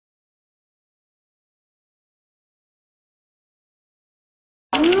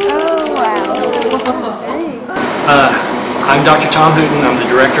I'm Dr. Tom Hooten. I'm the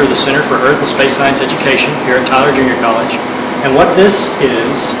director of the Center for Earth and Space Science Education here at Tyler Junior College. And what this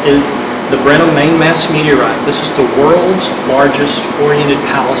is the Brenham main mass meteorite. This is the world's largest oriented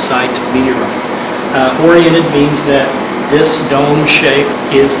palisite meteorite. Oriented means that this dome shape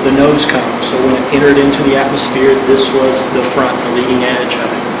is the nose cone. So when it entered into the atmosphere, this was the front, the leading edge of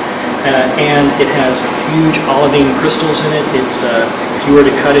it. And it has huge olivine crystals in it. It's, if you were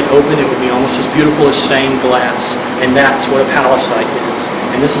to cut it open, it would be almost as beautiful as stained glass. And that's what a palisite is.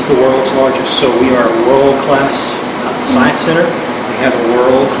 And this is the world's largest. So we are a world-class science center. We have a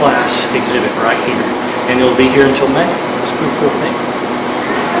world-class exhibit right here. And it'll be here until May. It's a pretty cool thing.